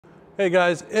Hey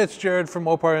guys, it's Jared from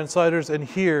Mopar Insiders, and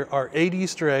here are 8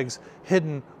 Easter eggs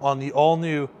hidden on the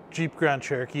all-new Jeep Grand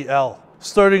Cherokee L.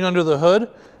 Starting under the hood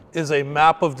is a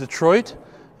map of Detroit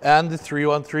and the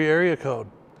 313 area code.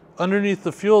 Underneath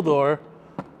the fuel door,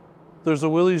 there's a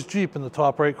Willys Jeep in the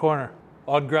top right corner.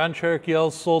 On Grand Cherokee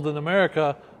L's sold in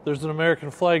America, there's an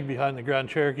American flag behind the Grand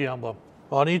Cherokee emblem.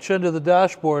 On each end of the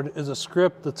dashboard is a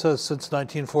script that says since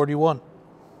 1941.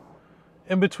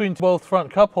 In between both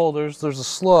front cup holders, there's a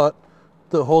slot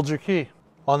that holds your key.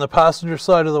 On the passenger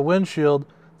side of the windshield,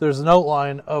 there's an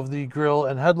outline of the grille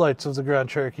and headlights of the Grand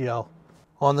Cherokee L.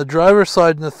 On the driver's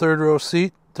side in the third row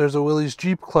seat, there's a Willys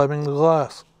Jeep climbing the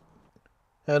glass.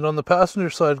 And on the passenger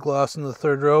side glass in the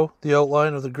third row, the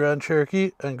outline of the Grand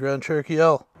Cherokee and Grand Cherokee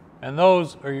L. And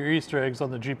those are your Easter eggs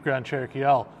on the Jeep Grand Cherokee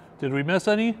L. Did we miss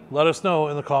any? Let us know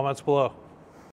in the comments below.